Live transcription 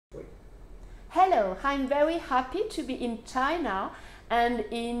Hello, I'm very happy to be in China and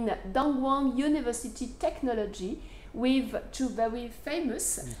in Dongguan University Technology with two very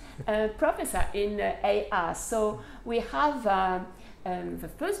famous professors in AI. So we have the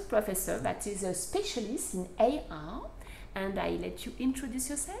first professor that is a specialist in AI, and I let you introduce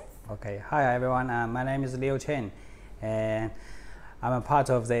yourself. Okay, hi everyone, my name is Chen, and I'm a part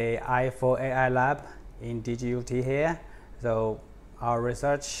of the I4 AI lab in DGUT here. So our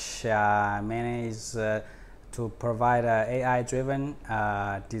research mainly is to provide an AI-driven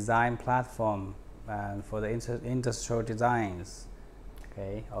design platform for the industrial designs.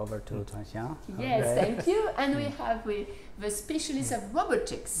 Okay, over to Tuanxiang. Yes, okay. Thank you. And we have the specialist of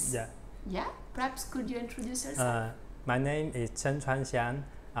robotics. Yeah. Yeah, perhaps could you introduce yourself? My name is Chen.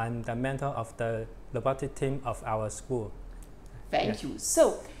 I'm the mentor of the robotic team of our school. Thank you.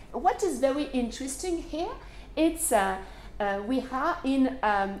 So, what is very interesting here, it's we are in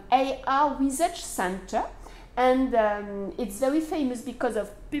AI Research Center, and it's very famous because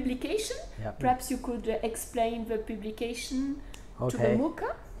of publication. Yep. Perhaps you could explain the publication to the MOOC?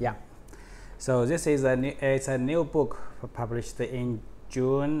 Yeah. So this is it's a new book published in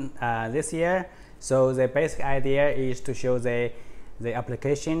June this year. So the basic idea is to show the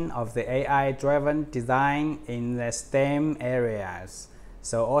application of the AI-driven design in the STEM areas.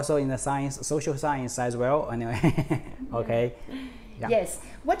 So also in the social science as well, anyway. Okay. Yeah. Yes.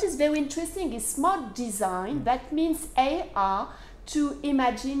 What is very interesting is smart design. That means AI to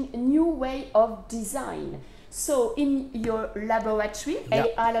imagine a new way of design. So in your laboratory,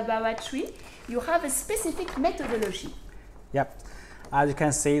 AI laboratory, you have a specific methodology. Yep. As you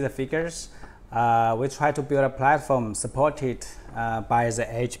can see the figures, we try to build a platform supported by the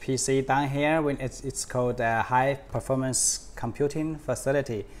HPC down here. It's called a high performance computing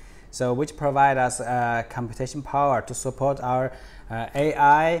facility, so which provide us computation power to support our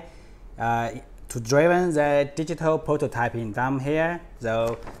AI to driven the digital prototyping down here.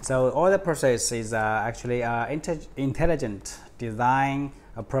 So all the process is actually intelligent design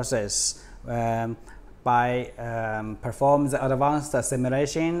process by perform the advanced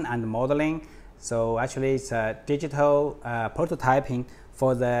simulation and modeling. So actually it's a digital prototyping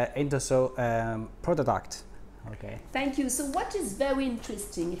for the industrial product. Okay. Thank you. So what is very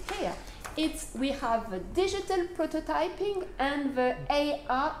interesting here, we have the digital prototyping and the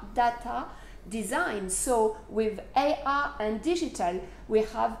AI data design. So with AI and digital, we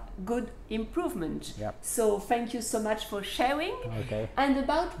have good improvement. Yep. So thank you so much for sharing. Okay. And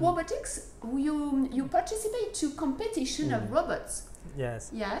about robotics, you participate to competition of robots.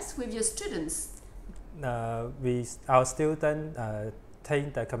 Yes. Yes, with your students. Our students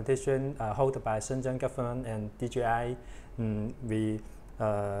take the competition held by Shenzhen government and DJI. We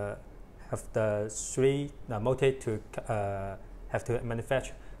have the three motive to have to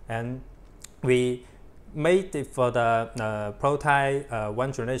manufacture, and we made it for the prototype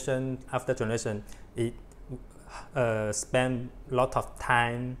one generation after generation. It spend a lot of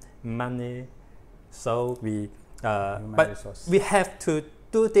time, money, so we we have to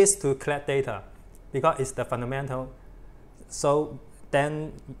do this to collect data because it's the fundamental. So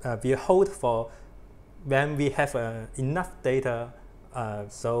then we hold for when we have enough data,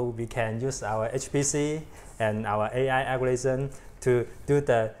 so we can use our HPC and our AI algorithm to do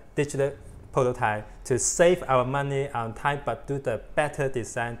the digital prototype to save our money on time, but do the better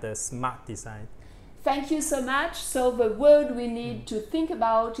design, the smart design. Thank you so much. So the word we need to think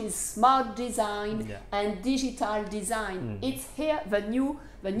about is smart design and digital design. It's here, the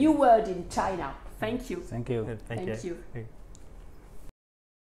new word in China. Thank you. Thank you. Thank you.